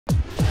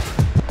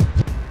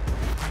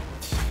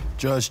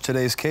Judge,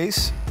 today's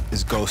case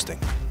is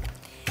ghosting.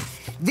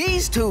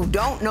 These two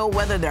don't know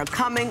whether they're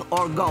coming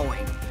or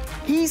going.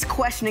 He's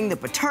questioning the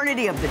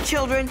paternity of the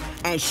children,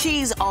 and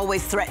she's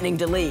always threatening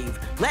to leave.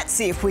 Let's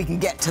see if we can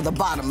get to the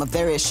bottom of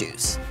their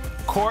issues.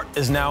 Court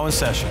is now in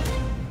session.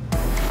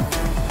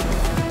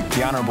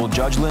 The Honorable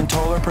Judge Lynn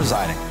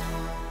presiding.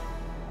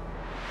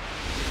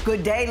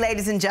 Good day,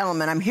 ladies and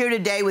gentlemen. I'm here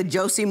today with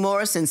Josie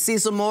Morris and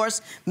Cecil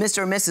Morris.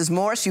 Mr. and Mrs.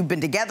 Morris, you've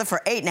been together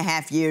for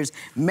 8.5 years,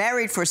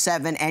 married for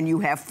 7, and you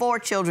have 4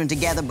 children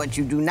together, but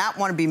you do not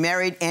want to be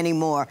married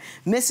anymore.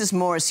 Mrs.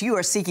 Morris, you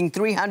are seeking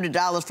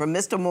 $300 from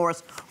Mr.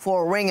 Morris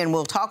for a ring, and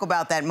we'll talk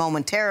about that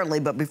momentarily.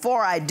 But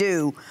before I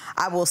do,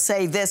 I will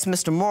say this,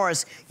 Mr.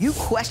 Morris, you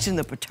question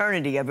the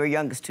paternity of your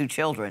youngest 2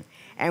 children.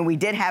 And we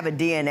did have a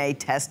DNA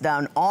test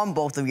done on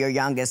both of your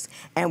youngest,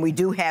 and we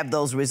do have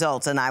those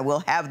results, and I will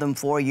have them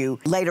for you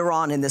later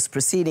on in this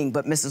proceeding.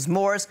 But Mrs.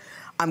 Morris,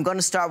 I'm going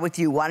to start with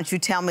you. Why don't you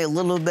tell me a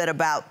little bit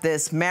about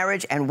this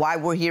marriage and why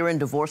we're here in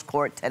divorce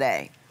court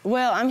today?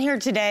 Well, I'm here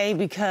today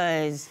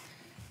because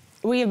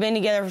we have been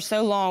together for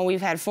so long.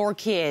 We've had 4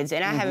 kids,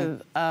 and I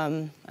have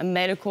a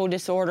medical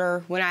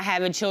disorder. When I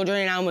have children,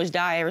 and I almost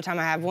die every time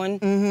I have one.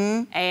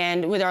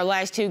 And with our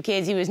last 2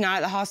 kids, he was not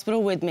at the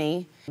hospital with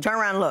me. Turn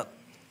around and look.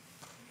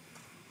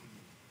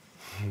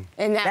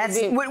 And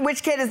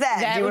which kid is that?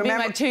 That Do you would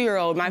remember? be my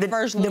 2-year-old, my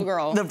first little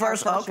girl. The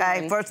first,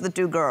 okay, first of the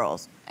 2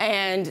 girls.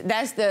 And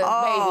that's the baby.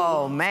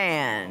 Oh,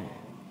 man.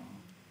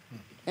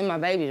 And my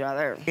baby's right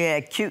there. Yeah,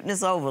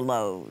 cuteness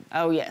overload.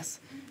 Oh, yes,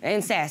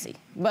 and sassy.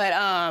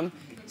 But,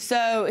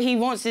 so he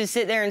wants to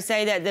sit there and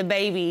say that the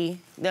baby,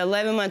 the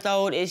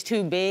 11-month-old, is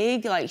too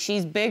big. Like,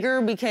 she's bigger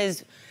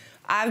because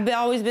I've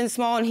always been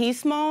small and he's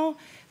small.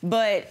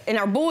 And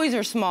our boys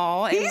are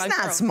small. And he's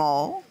not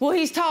small. Well,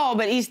 he's tall,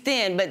 but he's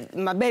thin, but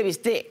my baby's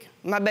thick.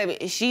 My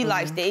baby, she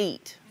likes to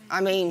eat. I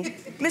mean...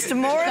 Mr.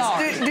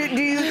 Morris,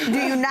 do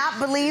you not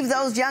believe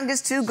those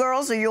youngest 2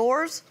 girls are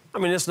yours? I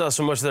mean, it's not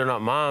so much they're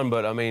not mine,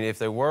 but, I mean, if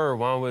they were,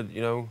 why would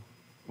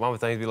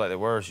things be like they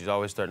were? She's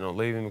always starting on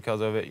leaving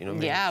because of it, you know what I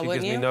mean? Yeah,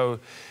 wouldn't you?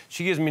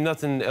 She gives me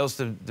nothing else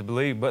to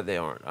believe but they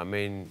aren't. I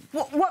mean...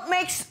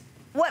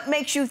 What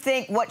makes you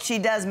think what she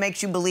does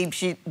makes you believe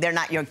they're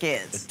not your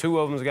kids? 2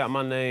 of them's got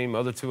my name,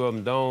 other 2 of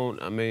them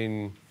don't. I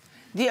mean...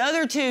 The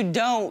other 2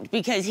 don't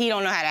because he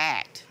don't know how to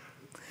act.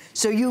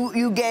 So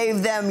you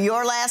gave them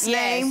your last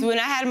name? Yes, when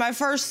I had my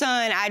first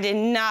son, I did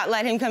not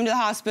let him come to the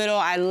hospital.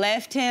 I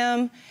left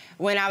him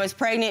when I was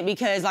pregnant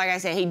because, like I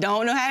said, he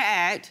don't know how to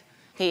act.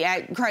 He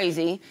act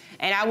crazy,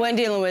 and I wasn't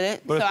dealing with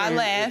it, so I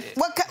left.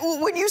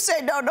 When you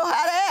say don't know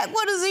how to act,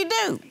 what does he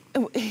do?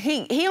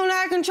 He don't know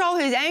how to control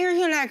his anger. He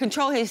don't know how to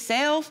control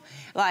himself.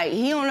 Like,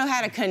 he don't know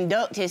how to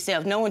conduct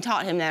himself. No one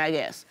taught him that, I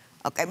guess.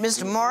 Okay,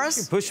 Mr.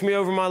 Morris? She pushed me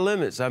over my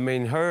limits. I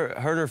mean, her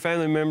and her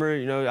family member,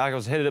 you know, I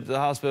was headed up to the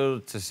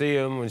hospital to see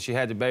him when she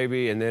had the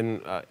baby, and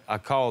then I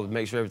called to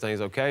make sure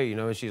everything's okay, you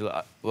know, and she's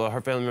like, well,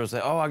 her family member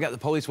said, oh, I got the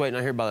police waiting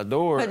out here by the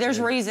door. But there's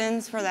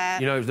reasons for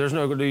that. You know, there's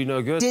no do you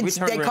no good. Did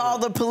they call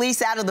the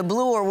police out of the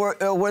blue,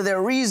 or were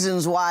there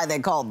reasons why they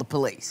called the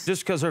police?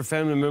 Just because her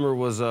family member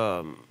was,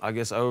 I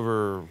guess,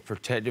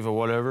 overprotective or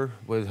whatever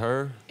with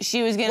her.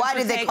 She was going to protect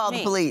me. Why did they call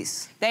the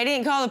police? They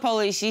didn't call the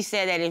police. She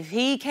said that if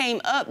he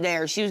came up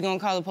there, she was going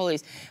to call the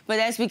police. But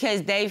that's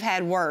because they've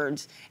had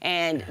words,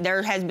 and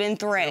there has been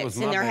threats,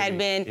 and there had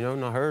been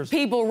not hers.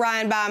 People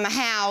riding by my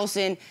house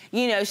and,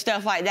 you know,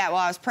 stuff like that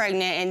while I was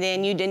pregnant, and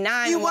then you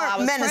denied me while I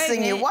was pregnant. You weren't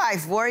menacing your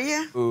wife, were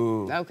you?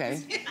 Ooh.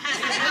 Okay.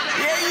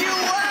 Yeah, you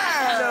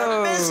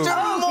were,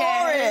 Mr.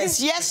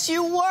 Morris. Yes,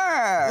 you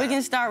were. We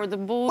can start with the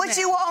bull. What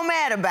you all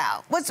mad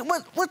about?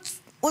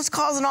 What's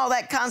causing all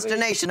that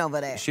consternation over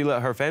there? She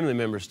let her family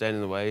members stand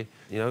in the way.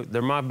 You know,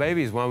 they're my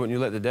babies. Why wouldn't you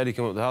let the daddy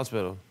come up to the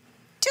hospital?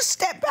 Just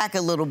step back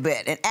a little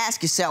bit and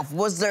ask yourself,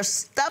 was there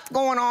stuff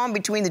going on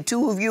between the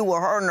 2 of you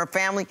or her and her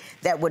family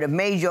that would have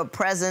made your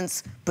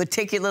presence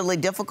particularly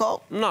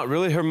difficult? Not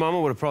really. Her mama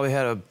would have probably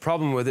had a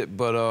problem with it,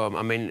 but,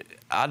 I mean,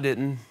 I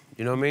didn't.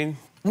 You know what I mean?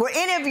 Were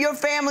any of your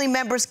family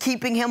members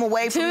keeping him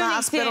away from the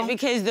hospital? To an extent,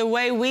 because the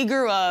way we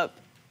grew up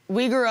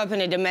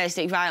in a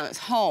domestic violence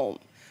home,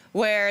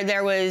 where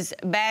there was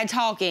bad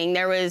talking,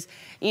 there was,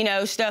 you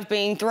know, stuff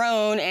being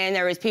thrown, and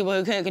there was people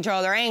who couldn't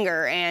control their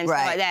anger and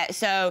stuff like that.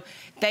 So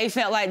they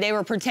felt like they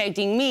were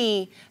protecting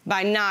me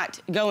by not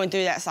going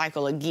through that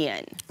cycle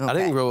again. Okay. I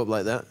didn't grow up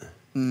like that.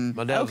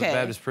 My dad was a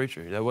Baptist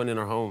preacher. That wasn't in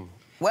our home.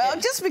 Well,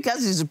 just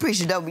because he's a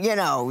preacher, you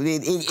know,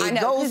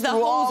 it goes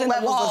through all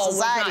levels of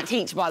society. Was not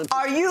teach by the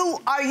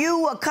are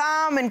you a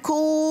calm and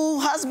cool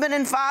husband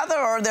and father,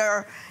 or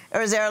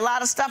is there a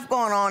lot of stuff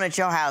going on at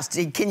your house?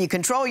 Can you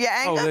control your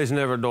anger? Oh, there's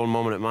never a dull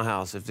moment at my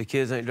house. If the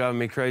kids ain't driving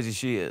me crazy,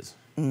 she is.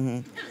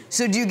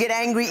 So do you get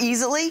angry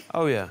easily?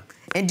 Oh, yeah.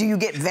 And do you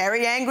get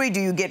very angry?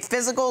 Do you get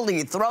physical? Do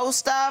you throw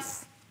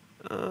stuff?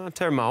 I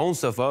tear my own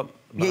stuff up.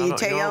 Yeah, you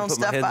tear your own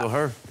stuff up? I don't put my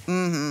hands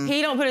on her.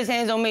 He don't put his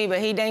hands on me, but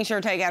he dang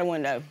sure take out a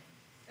window.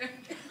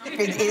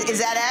 Is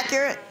that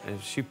accurate?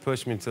 She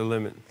pushed me to the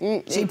limit.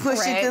 She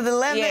pushed you to the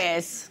limit?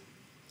 Yes.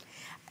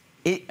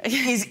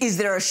 Is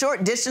there a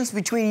short distance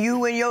between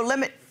you and your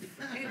limit?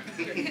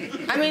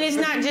 I mean, it's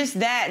not just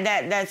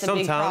that's a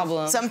big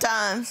problem.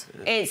 Sometimes.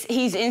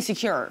 He's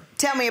insecure.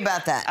 Tell me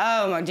about that.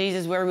 Oh, my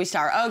Jesus, where do we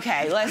start?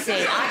 Okay, let's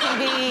see. I can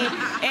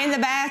be in the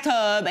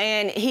bathtub,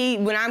 and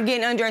when I'm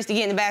getting undressed to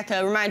get in the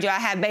bathtub, remind you, I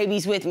have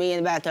babies with me in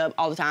the bathtub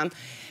all the time.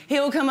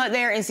 He'll come up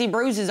there and see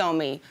bruises on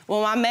me.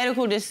 Well,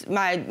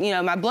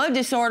 my blood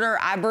disorder,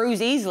 I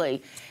bruise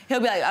easily. He'll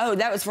be like, oh,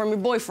 that was from your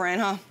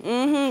boyfriend, huh?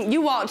 Mm-hmm.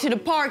 You walked to the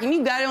park and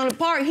you got it on the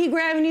park. He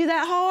grabbing you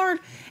that hard?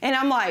 And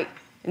I'm like,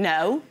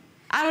 no.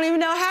 I don't even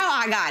know how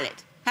I got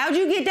it. How'd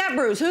you get that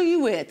bruise? Who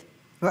you with?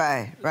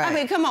 Right. I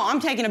mean, come on, I'm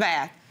taking a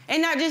bath.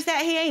 And not just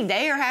that, he ain't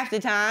there half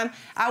the time.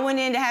 I went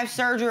in to have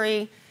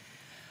surgery.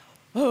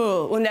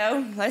 Oh, well,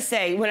 no, let's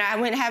say, when I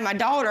went to have my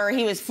daughter,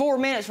 he was 4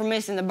 minutes from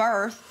missing the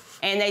birth.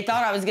 And they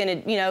thought I was gonna,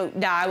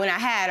 die when I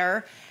had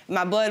her.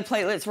 My blood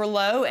platelets were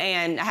low,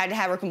 and I had to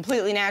have her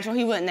completely natural.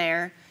 He wasn't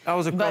there. I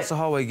was across the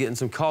hallway getting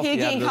some coffee. He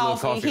was getting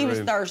coffee. He was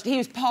room. thirsty. He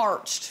was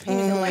parched. He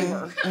was in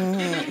labor.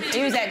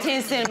 He was at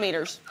 10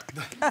 centimeters.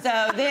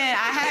 So then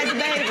I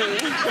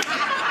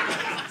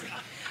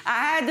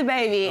had the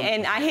baby,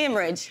 and I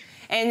hemorrhaged.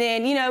 And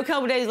then, a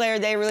couple days later,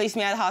 they released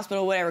me out of the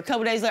hospital, whatever. A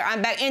couple days later,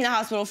 I'm back in the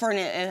hospital for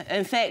an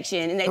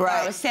infection, and they thought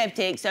I was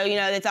septic, so,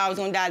 they thought I was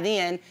gonna die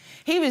then.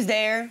 He was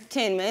there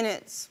 10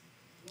 minutes.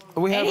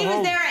 And he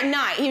was there at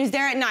night. He was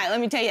there at night. Let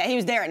me tell you that. He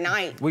was there at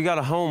night. We got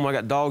a home. I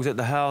got dogs at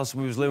the house.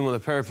 We was living with a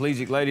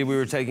paraplegic lady we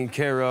were taking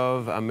care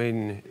of. I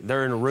mean,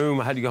 they're in a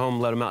room. I had to go home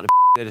and let them out.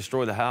 They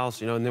destroy the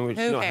house, and then we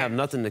don't have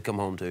nothing to come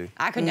home to.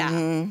 I could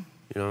die.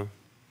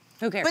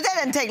 Who cares? But that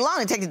doesn't take long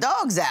to take the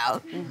dogs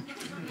out.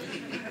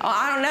 Oh,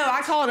 I don't know.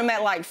 I called him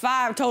at like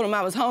 5, told him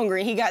I was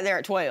hungry, and he got there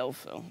at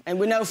 12, and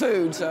with no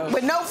food, so.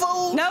 With no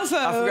food? No food.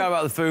 I forgot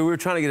about the food. We were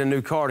trying to get a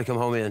new car to come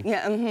home in.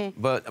 Yeah,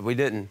 But we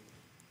didn't.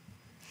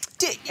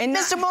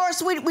 Mr.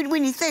 Morris,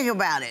 when you think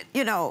about it,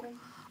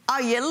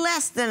 are you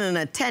less than an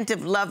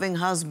attentive, loving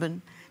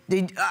husband?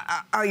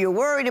 Are you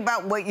worried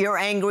about what you're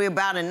angry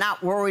about and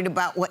not worried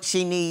about what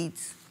she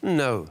needs?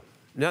 No.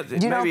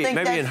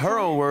 Maybe in her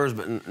own words,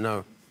 but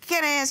no.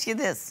 Can I ask you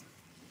this?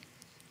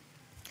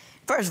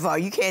 First of all,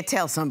 you can't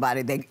tell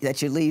somebody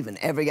that you're leaving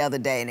every other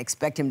day and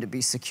expect him to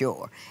be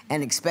secure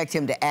and expect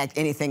him to act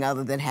anything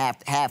other than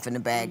half in the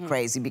bag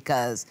crazy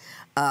because,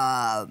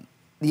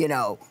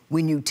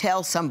 when you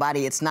tell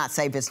somebody it's not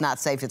safe, it's not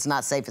safe, it's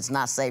not safe, it's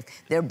not safe,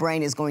 their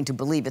brain is going to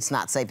believe it's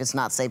not safe, it's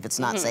not safe, it's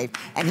not safe,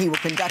 and he will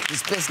conduct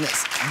his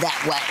business that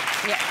way.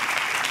 Yeah.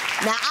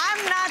 Now,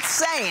 I'm not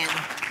saying,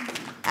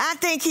 I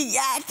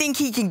think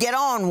he can get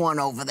on one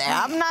over there.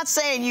 I'm not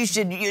saying you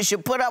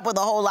should put up with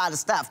a whole lot of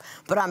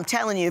stuff, but I'm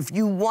telling you, if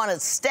you want to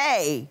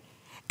stay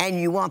and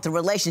you want the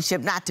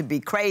relationship not to be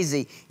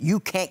crazy,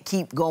 you can't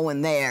keep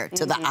going there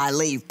to the I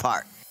leave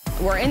part.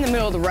 We're in the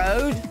middle of the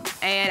road,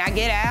 and I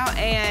get out,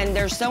 and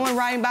there's someone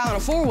riding by on a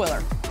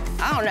four-wheeler.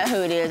 I don't know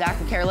who it is. I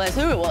could care less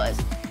who it was.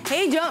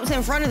 He jumps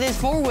in front of this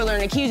four-wheeler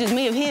and accuses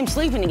me of him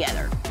sleeping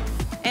together.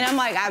 And I'm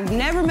like, I've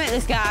never met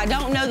this guy. I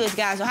don't know this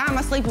guy, so how am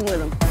I sleeping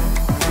with him?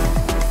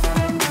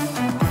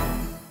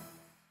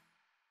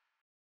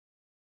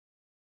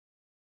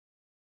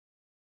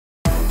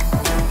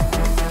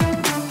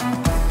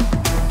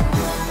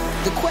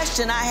 The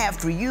question I have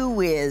for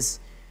you is,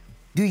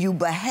 do you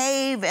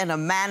behave in a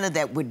manner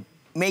that would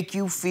make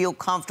you feel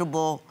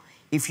comfortable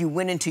if you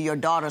went into your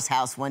daughter's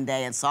house one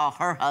day and saw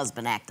her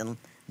husband acting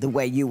the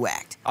way you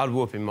act? I'd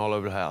whoop him all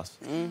over the house.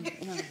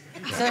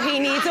 So he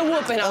needs a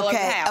whooping all over the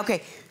house.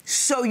 Okay,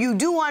 so you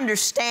do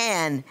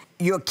understand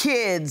your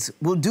kids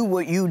will do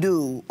what you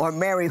do or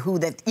marry who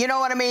that, you know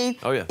what I mean?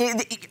 Oh, yeah.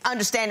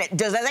 Understand it.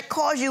 Does that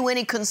cause you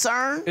any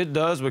concern? It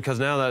does, because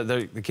now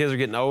that the kids are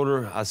getting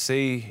older, I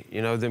see,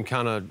 them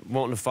kind of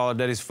wanting to follow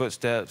daddy's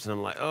footsteps, and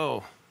I'm like,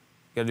 oh,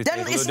 gotta do things a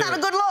little It's not a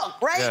different. good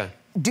look, right? Yeah.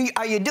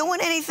 Are you doing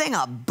anything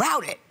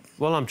about it?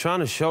 Well, I'm trying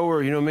to show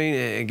her,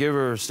 and give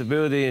her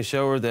stability and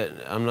show her that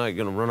I'm not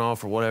going to run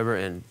off or whatever,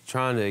 and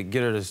trying to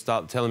get her to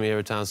stop telling me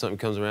every time something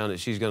comes around that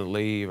she's going to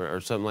leave or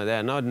something like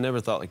that. And I'd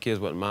never thought the kids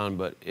wasn't mine,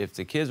 but if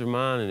the kids are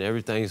mine and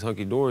everything's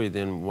hunky-dory,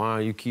 then why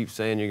you keep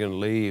saying you're going to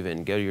leave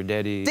and go to your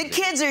daddy? The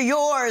kids are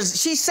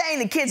yours. She's saying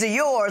the kids are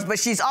yours, but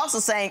she's also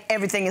saying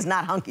everything is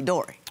not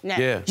hunky-dory. No.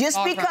 Yeah.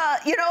 Just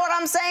because, you know what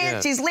I'm saying?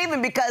 Yeah. She's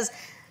leaving because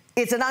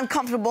it's an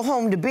uncomfortable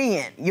home to be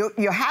in.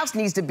 Your house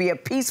needs to be a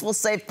peaceful,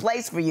 safe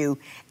place for you.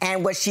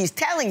 And what she's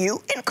telling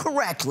you,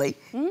 incorrectly,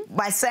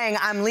 by saying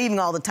I'm leaving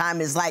all the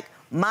time is like,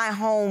 my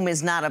home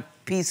is not a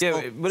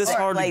peaceful, but it's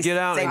hard to get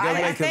out and go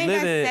make a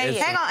living.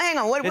 Hang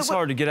on. It's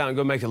hard to get out and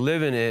go make a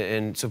living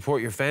and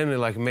support your family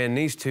like a man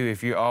needs to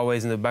if you're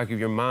always in the back of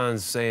your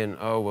mind saying,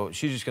 oh, well,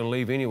 she's just going to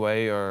leave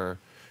anyway, or...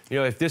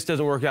 if this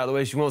doesn't work out the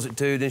way she wants it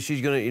to, then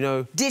she's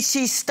gonna, Did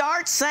she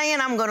start saying,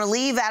 I'm gonna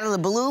leave out of the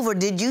blue, or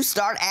did you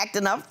start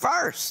acting up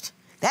first?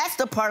 That's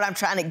the part I'm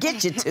trying to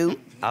get you to.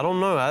 I don't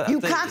know. You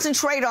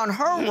concentrate on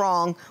her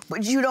wrong,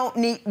 but you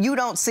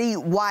don't see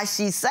why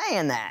she's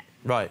saying that.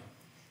 Right.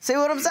 See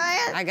what I'm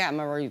saying? I got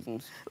my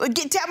reasons.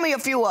 Tell me a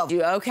few of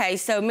them. Okay,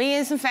 so me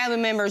and some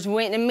family members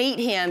went to meet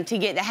him to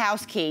get the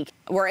house key.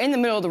 We're in the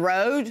middle of the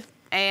road,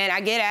 and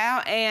I get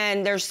out,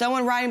 and there's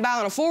someone riding by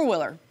on a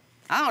four-wheeler.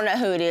 I don't know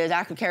who it is.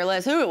 I could care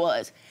less who it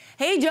was.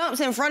 He jumps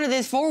in front of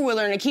this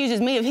four-wheeler and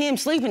accuses me of him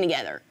sleeping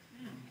together.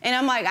 And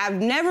I'm like,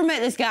 I've never met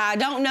this guy. I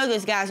don't know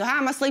this guy, so how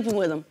am I sleeping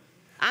with him?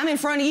 I'm in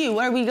front of you.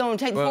 What, are we going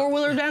to take the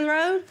four-wheeler down the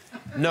road?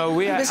 No,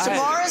 Mr.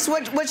 Morris,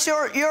 what's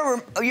your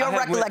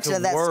recollection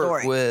of that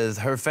story? With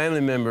her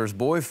family member's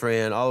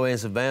boyfriend all the way in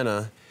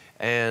Savannah.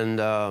 And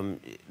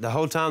the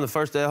whole time,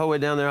 the whole way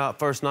down there,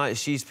 first night,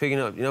 she's picking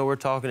up, you know, we're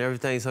talking,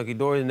 everything's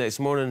hunky-dory. The next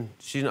morning,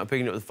 she's not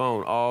picking up the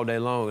phone all day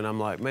long. And I'm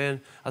like, man,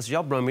 I said,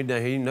 y'all brought me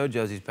down here. You know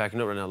Josie's packing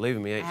up right now,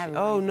 leaving me, ain't she?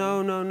 Oh,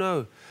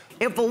 no.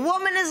 If a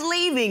woman is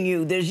leaving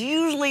you, there's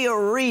usually a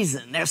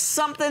reason. There's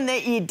something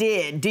that you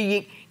did.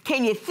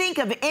 Can you think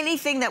of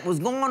anything that was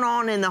going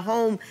on in the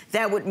home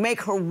that would make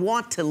her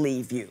want to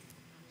leave you?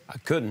 I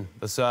couldn't.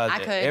 Besides, I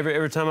could.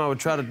 every time I would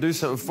try to do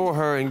something for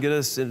her and get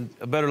us in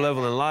a better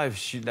level in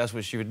life, that's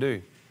what she would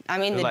do. I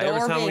mean, the like door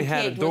every time we being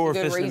had a kicked door was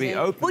a good fixing to be reason.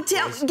 open. Well,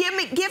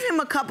 give him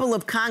a couple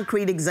of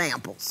concrete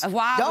examples. Of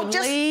why I would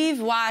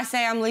leave, why I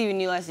say I'm leaving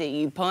you. Let's see,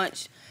 you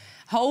punch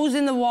holes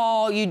in the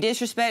wall, you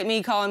disrespect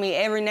me, calling me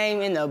every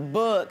name in the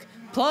book,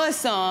 plus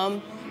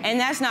some, and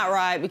that's not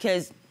right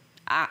because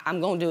I'm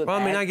going to do it Well,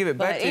 back. I mean, I give it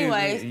back but to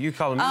anyways, you. You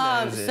calling me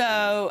names.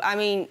 So, I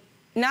mean,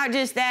 not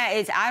just that,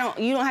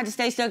 you don't have to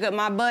stay stuck up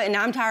my butt, and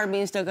I'm tired of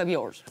being stuck up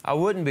yours. I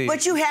wouldn't be.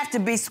 But you have to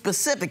be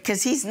specific,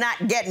 because he's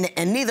not getting it,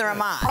 and neither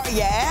am I. Are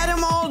you at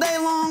him all day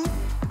long?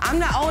 I'm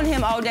not on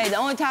him all day. The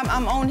only time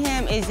I'm on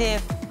him is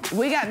if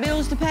we got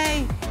bills to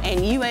pay,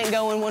 and you ain't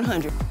going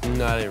 100. No,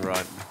 that ain't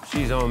right.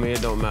 She's on me,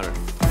 it don't matter.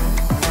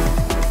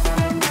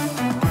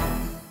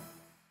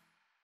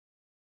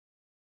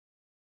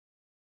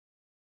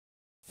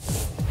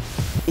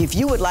 If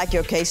you would like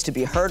your case to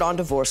be heard on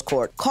divorce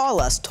court,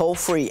 call us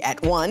toll-free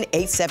at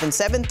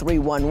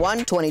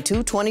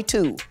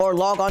 1-877-311-2222 or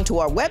log on to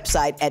our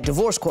website at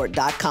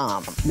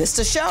divorcecourt.com. Missed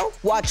a show?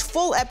 Watch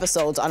full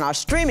episodes on our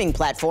streaming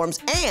platforms,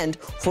 and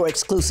for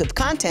exclusive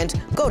content,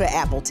 go to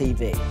Apple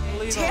TV.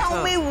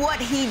 Tell me what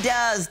he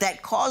does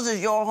that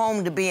causes your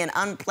home to be an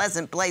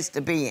unpleasant place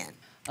to be in.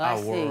 I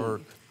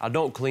work. I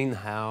don't clean the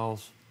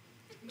house.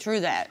 True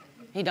that.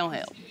 He don't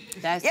help.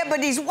 Yeah,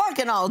 but he's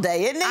working all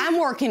day, isn't he? I'm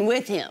working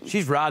with him.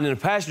 She's riding in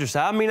the passenger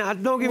side. I mean,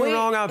 don't get me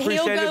wrong, I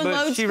appreciate it,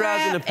 but she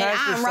rides in the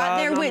passenger side. I'm right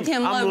there with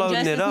him,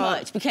 loading just as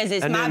much, because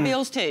it's my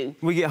bills too.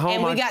 We get home,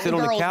 and we got I sit the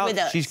on the girls couch, with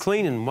us. she's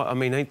cleaning. I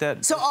mean, ain't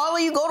that... So all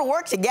of you go to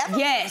work together?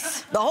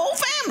 Yes. The whole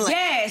family?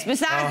 Yes,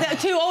 besides the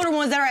two older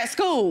ones that are at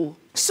school.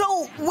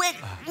 So when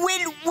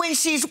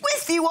she's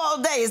with you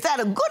all day, is that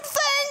a good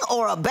thing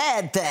or a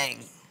bad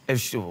thing?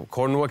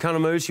 According to what kind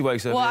of mood she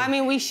wakes up Well, in. I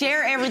mean, we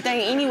share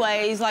everything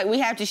anyways. Like, we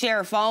have to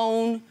share a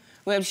phone.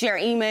 We have to share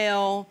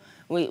email.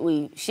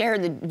 We share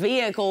the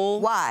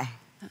vehicle. Why?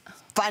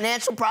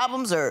 Financial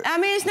problems or? I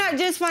mean, it's not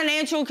just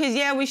financial, because,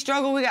 yeah, we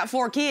struggle. We got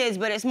 4 kids,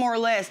 but it's more or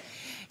less,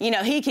 you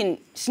know, he can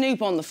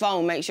snoop on the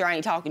phone, make sure I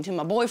ain't talking to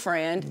my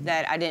boyfriend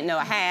that I didn't know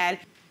I had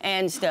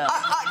and stuff.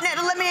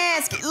 Now, let me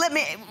ask you, I'm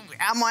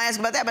gonna ask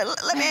about that, but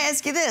let me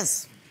ask you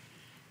this.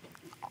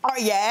 Are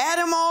you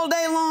at him all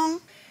day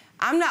long?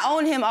 I'm not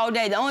on him all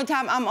day. The only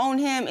time I'm on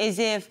him is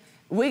if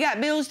we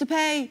got bills to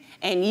pay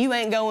and you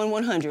ain't going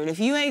 100. If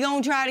you ain't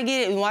gonna try to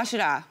get it, why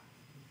should I?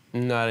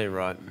 No, that ain't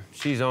right.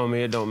 She's on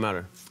me, it don't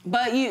matter.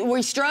 But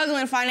we're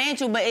struggling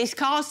financial, but it's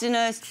costing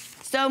us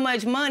so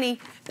much money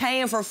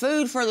paying for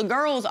food for the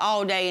girls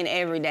all day and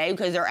every day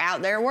because they're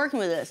out there working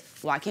with us.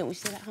 Why can't we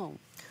sit at home?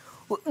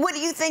 What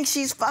do you think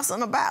she's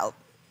fussing about?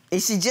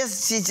 Is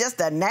she's just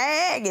a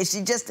nag? Is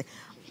she just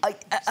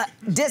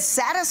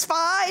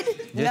dissatisfied?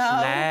 Just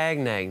nag.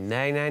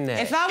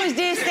 If I was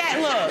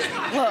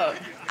look,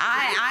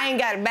 I ain't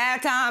got a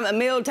bath time, a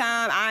meal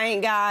time. I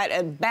ain't got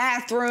a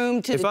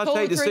bathroom to If I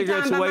take the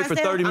cigarettes away for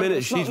 30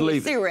 minutes, she's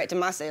leaving. A cigarette to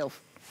myself.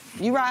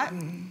 You right?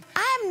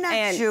 I'm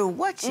not sure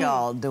what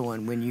y'all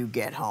doing when you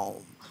get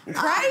home.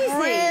 Crazy.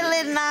 I'm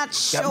really not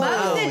sure.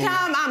 Most of the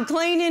time, I'm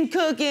cleaning,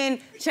 cooking,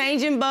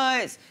 changing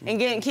butts, and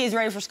getting kids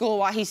ready for school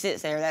while he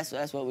sits there.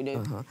 That's what we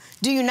do.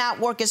 Do you not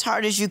work as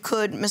hard as you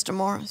could, Mr.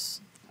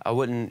 Morris? I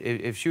wouldn't,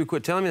 if she would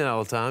quit telling me that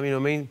all the time, you know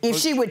what I mean? If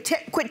she would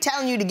quit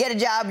telling you to get a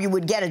job, you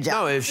would get a job.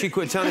 No, if she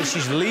quit telling me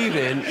she's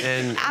leaving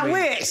and... I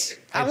wish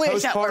that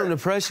postpartum worked.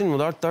 depression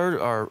with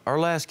our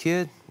last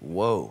kid,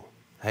 whoa.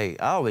 Hey,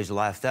 I always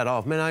laugh that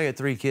off. Man, I got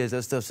 3 kids,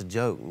 that stuff's a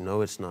joke. No,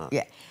 it's not.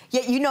 Yeah,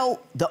 you know,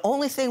 the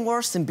only thing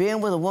worse than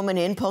being with a woman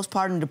in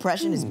postpartum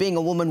depression is being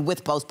a woman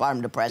with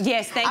postpartum depression.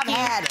 Yes, thank you. I've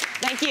had it.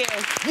 Thank you.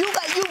 You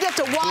get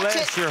to watch it.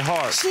 Bless your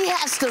heart. She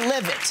has to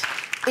live it.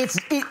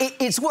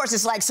 It's worse.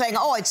 It's like saying,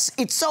 oh,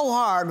 it's so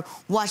hard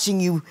watching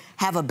you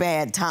have a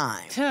bad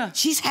time.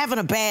 She's having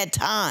a bad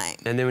time.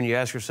 And then when you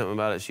ask her something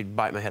about it, she'd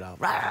bite my head off.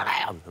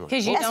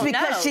 Because you That's don't know.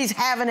 because she's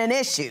having an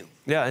issue.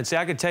 Yeah, and see,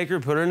 I could take her,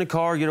 put her in the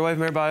car, get away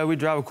from everybody. We'd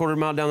drive a quarter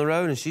mile down the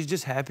road, and she's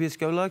just happy as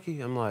go lucky.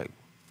 I'm like...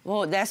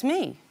 Well, that's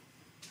me.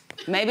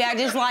 Maybe I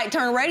just like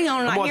turn the radio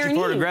on and not hearing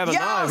you. To grab a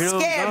Y'all knife,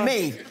 scared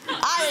me.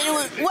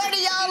 Where do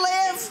y'all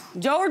live?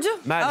 Georgia?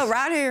 Madison. Oh,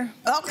 right here.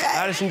 Okay.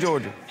 Madison,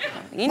 Georgia.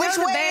 You know Which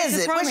the way best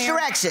is it? from Which here.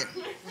 direction?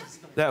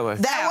 That way.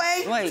 That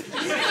way? Wait.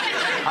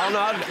 I don't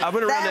know. I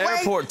went around That the way?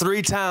 airport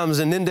 3 times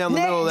and then down the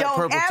Nick, middle of that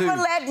purple don't tube.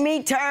 ever let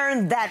me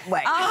turn that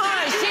way.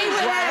 She would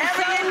have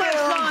Whatever so you much do,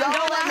 fun.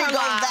 don't let me her go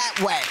lie. that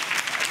way.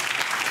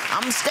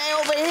 I'm gonna stay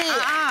over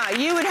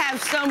here. You would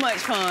have so much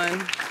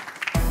fun.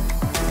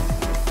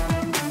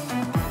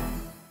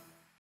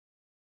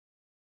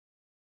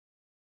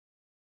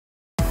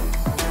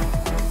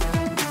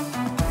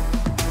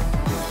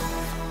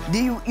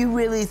 Do you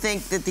really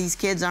think that these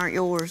kids aren't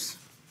yours?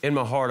 In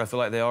my heart, I feel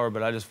like they are,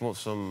 but I just want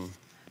some...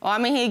 Well, I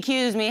mean, he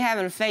accused me of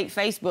having fake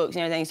Facebooks and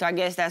everything, so I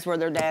guess that's where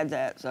their dad's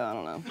at, so I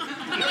don't know.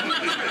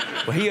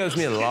 Well, he owes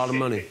me a lot of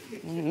money.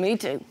 Me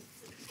too.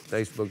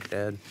 Facebook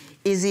dad.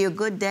 Is he a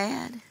good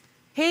dad?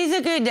 He's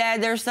a good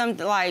dad. There's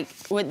something, like,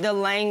 with the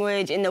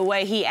language and the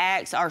way he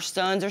acts, our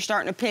sons are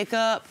starting to pick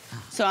up.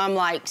 So I'm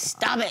like,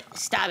 stop it,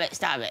 stop it,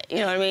 stop it. You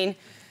know what I mean?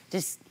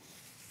 Just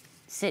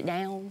sit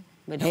down.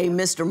 But don't. Hey,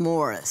 Mr.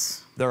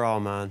 Morris. They're all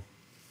mine.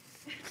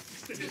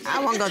 I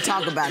wasn't gonna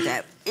talk about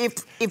that.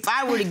 If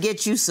I were to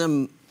get you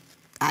some,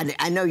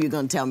 I know you're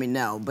gonna tell me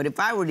no, but if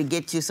I were to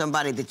get you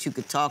somebody that you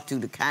could talk to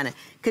kind of,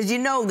 because you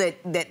know that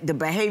the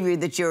behavior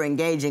that you're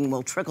engaging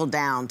will trickle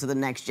down to the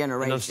next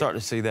generation. And I'm starting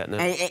to see that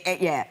now.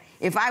 Yeah.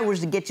 If I was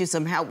to get you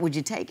some help, would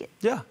you take it?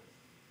 Yeah.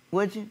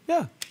 Would you?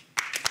 Yeah.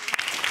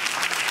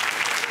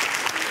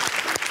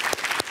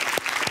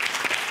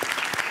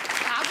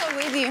 I'll go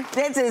with you.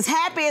 That's as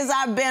happy as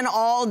I've been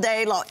all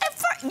day long.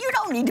 You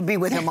don't need to be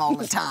with him all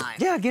the time.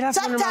 Yeah, get out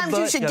from under my Sometimes you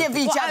butt. should Yeah. give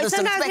each other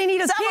some sometimes space. we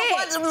need a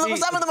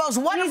Some of the most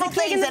wonderful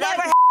things that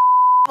ever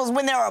happens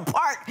when they're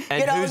apart, And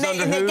you know, who's and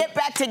under they who? get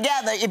back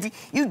together.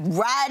 If you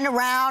riding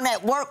around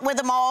at work with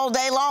them all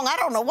day long, I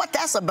don't know what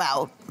that's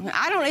about.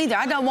 I don't either.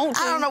 I don't want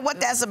to. I don't know what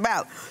that's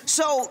about.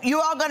 So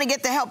you all gonna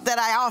get the help that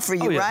I offer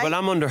you, Oh, yeah, right? but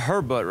I'm under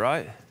her butt,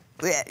 right?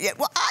 Yeah.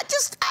 Well, I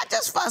just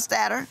fussed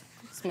at her.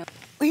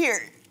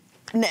 Here,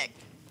 Nick.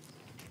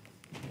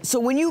 So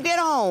when you get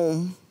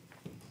home,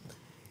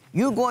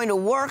 you're going to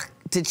work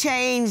to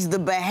change the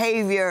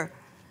behavior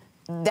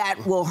that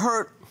will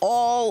hurt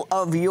all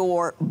of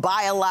your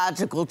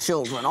biological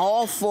children,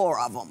 all 4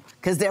 of them,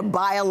 because they're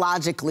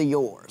biologically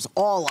yours,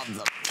 all of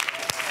them.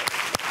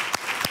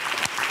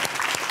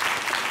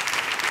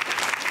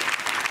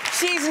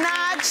 She's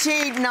not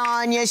cheating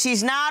on you.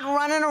 She's not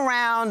running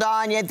around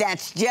on you.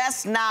 That's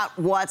just not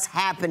what's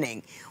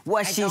happening.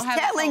 What she's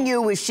telling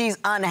you is she's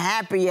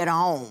unhappy at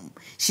home.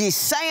 She's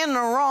saying the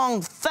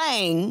wrong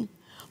thing,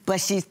 but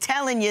she's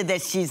telling you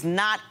that she's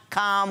not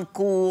calm,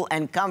 cool,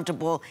 and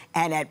comfortable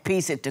and at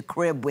peace at the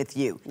crib with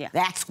you. Yeah.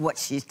 That's what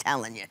she's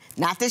telling you.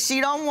 Not that she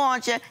don't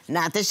want you,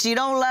 not that she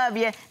don't love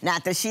you,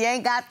 not that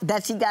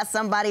she got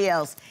somebody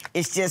else.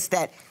 It's just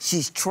that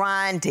she's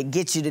trying to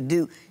get you to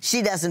do,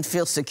 she doesn't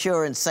feel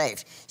secure and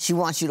safe. She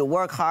wants you to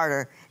work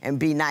harder and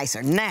be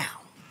nicer. Now,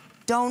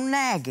 don't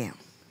nag him.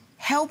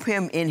 Help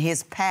him in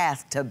his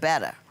path to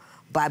better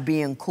by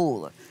being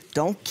cooler.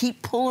 Don't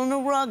keep pulling the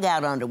rug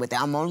out under with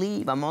it. I'm gonna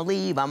leave, I'm gonna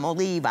leave, I'm gonna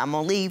leave, I'm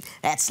gonna leave.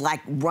 That's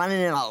like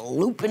running in a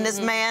loop in this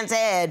man's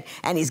head,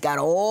 and he's got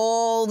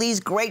all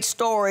these great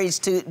stories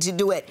to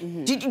do it.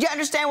 Do you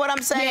understand what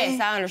I'm saying?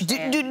 Yes, I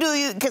understand. Do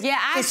you? Cause Yeah,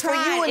 I it's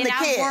tried, for you and the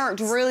I kids. worked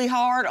really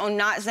hard on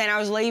not saying I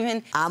was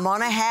leaving. I'm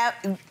gonna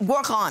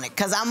work on it,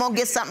 because I'm gonna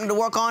get something to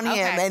work on him,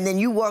 Okay. and then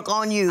you work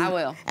on you. I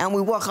will. And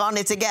we work on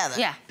it together.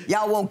 Yeah.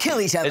 Y'all won't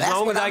kill each other. As That's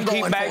long what as I I'm keep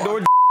going backdoor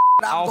for.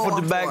 I'm off of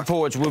going the back for.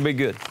 porch, we'll be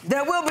good.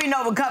 There will be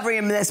no recovery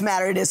in this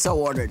matter. It is so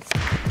ordered.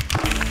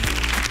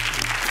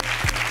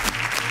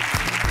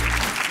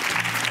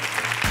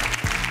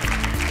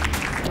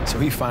 So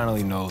he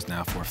finally knows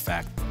now for a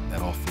fact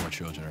that all 4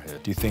 children are his.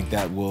 Do you think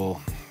that will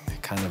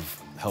kind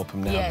of help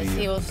him now Yes,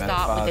 be he will a better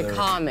stop father? with the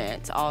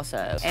comments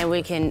also, and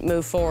we can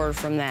move forward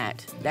from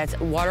that. That's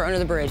water under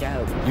the bridge, I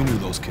hope. You knew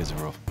those kids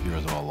were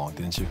yours all along,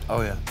 didn't you?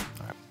 Oh, yeah.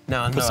 All right.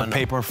 No, Put some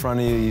paper in front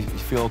of you. You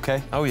feel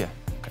okay? Oh, yeah.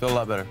 Feel a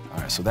lot better. All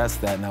right, so that's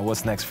that. Now,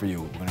 what's next for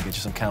you? We're gonna get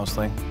you some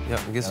counseling.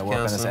 Yeah, we'll get some Gotta work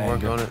on this counseling, work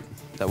anger. on it.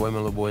 That way my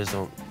little boys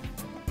don't,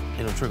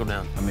 trickle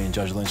down. I mean,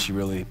 Judge Lynn, she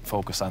really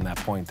focused on that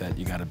point that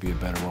you gotta be a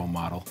better role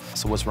model.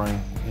 So what's running,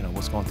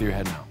 what's going through your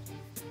head now?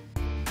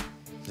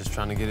 Just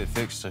trying to get it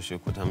fixed so she'll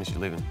quit telling me she's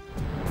leaving.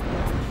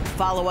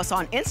 Follow us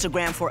on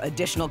Instagram for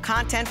additional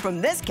content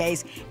from this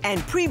case and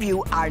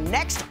preview our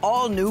next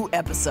all-new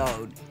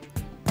episode.